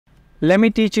Let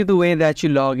me teach you the way that you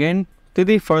log in to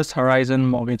the First Horizon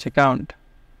mortgage account.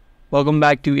 Welcome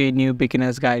back to a new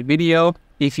beginner's guide video.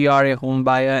 If you are a home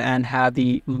buyer and have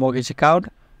the mortgage account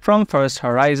from First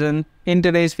Horizon, in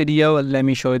today's video, let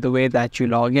me show you the way that you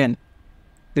log in.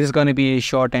 This is going to be a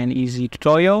short and easy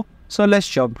tutorial, so let's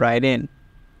jump right in.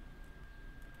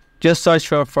 Just search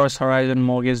for First Horizon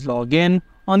Mortgage Login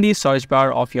on the search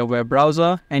bar of your web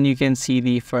browser, and you can see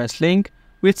the first link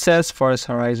which says First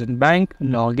Horizon Bank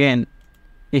Login.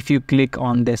 If you click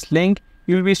on this link,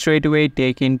 you'll be straight away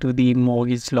taken to the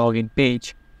mortgage login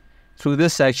page. Through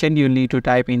this section, you'll need to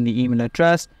type in the email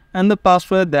address and the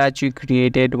password that you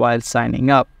created while signing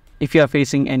up. If you are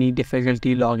facing any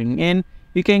difficulty logging in,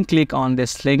 you can click on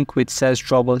this link which says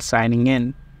Trouble Signing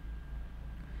In.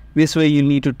 This way you'll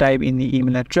need to type in the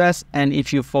email address, and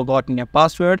if you've forgotten your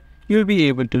password, you'll be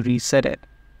able to reset it.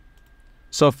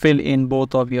 So fill in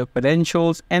both of your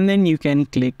credentials and then you can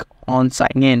click on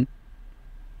Sign In.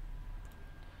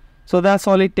 So that's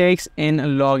all it takes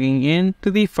in logging in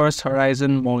to the First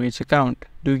Horizon mortgage account.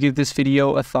 Do give this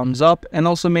video a thumbs up and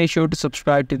also make sure to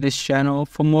subscribe to this channel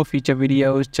for more future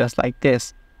videos just like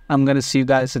this. I'm gonna see you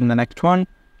guys in the next one.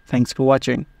 Thanks for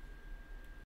watching.